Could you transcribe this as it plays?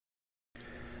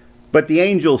But the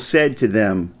angel said to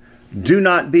them, "Do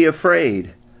not be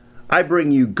afraid. I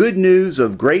bring you good news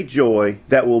of great joy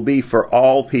that will be for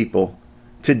all people.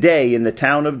 Today in the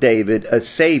town of David, a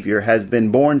Savior has been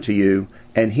born to you,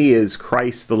 and he is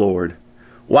Christ the Lord."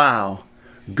 Wow.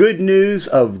 Good news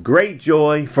of great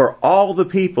joy for all the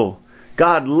people.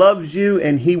 God loves you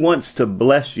and he wants to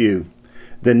bless you.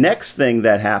 The next thing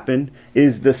that happened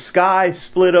is the sky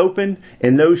split open,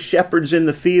 and those shepherds in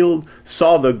the field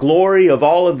saw the glory of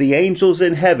all of the angels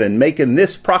in heaven making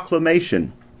this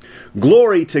proclamation: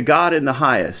 "Glory to God in the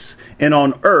highest, and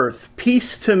on earth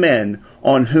peace to men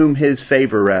on whom his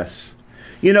favor rests."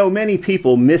 You know, many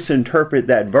people misinterpret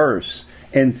that verse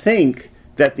and think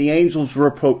that the angels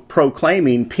were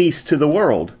proclaiming peace to the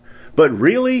world. But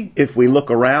really, if we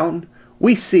look around,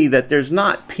 we see that there's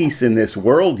not peace in this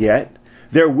world yet.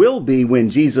 There will be when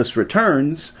Jesus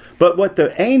returns, but what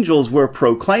the angels were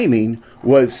proclaiming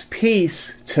was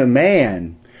peace to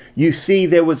man. You see,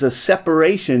 there was a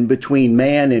separation between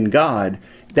man and God.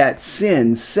 That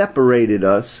sin separated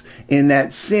us, and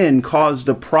that sin caused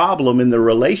a problem in the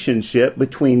relationship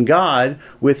between God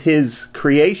with his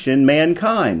creation,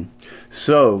 mankind.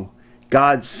 So,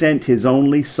 God sent his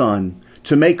only Son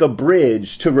to make a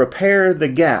bridge, to repair the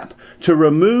gap, to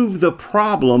remove the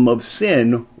problem of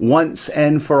sin once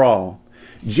and for all.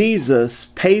 Jesus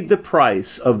paid the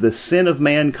price of the sin of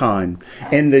mankind,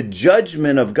 and the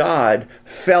judgment of God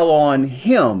fell on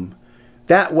him.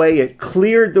 That way it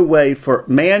cleared the way for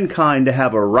mankind to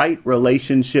have a right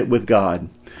relationship with God.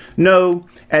 No,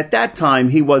 at that time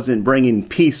he wasn't bringing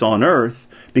peace on earth,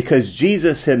 because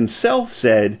Jesus himself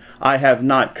said, "I have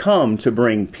not come to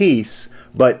bring peace,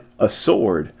 but a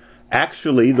sword."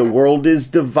 Actually, the world is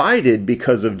divided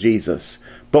because of Jesus.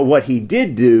 But what he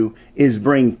did do is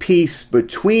bring peace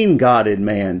between God and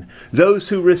man. Those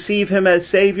who receive him as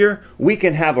Savior, we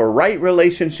can have a right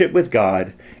relationship with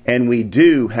God, and we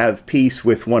do have peace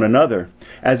with one another.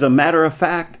 As a matter of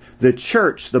fact, the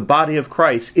church, the body of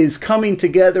Christ, is coming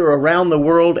together around the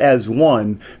world as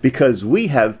one because we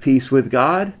have peace with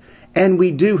God, and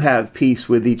we do have peace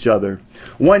with each other.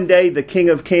 One day, the King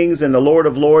of Kings and the Lord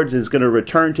of Lords is going to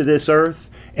return to this earth,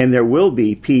 and there will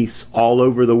be peace all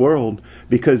over the world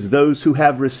because those who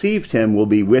have received him will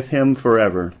be with him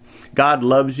forever. God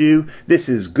loves you. This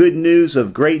is good news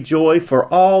of great joy for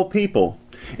all people.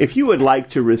 If you would like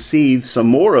to receive some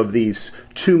more of these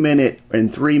 2-minute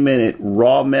and 3-minute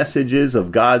raw messages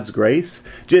of God's grace,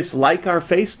 just like our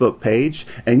Facebook page,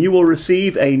 and you will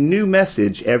receive a new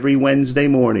message every Wednesday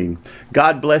morning.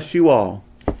 God bless you all.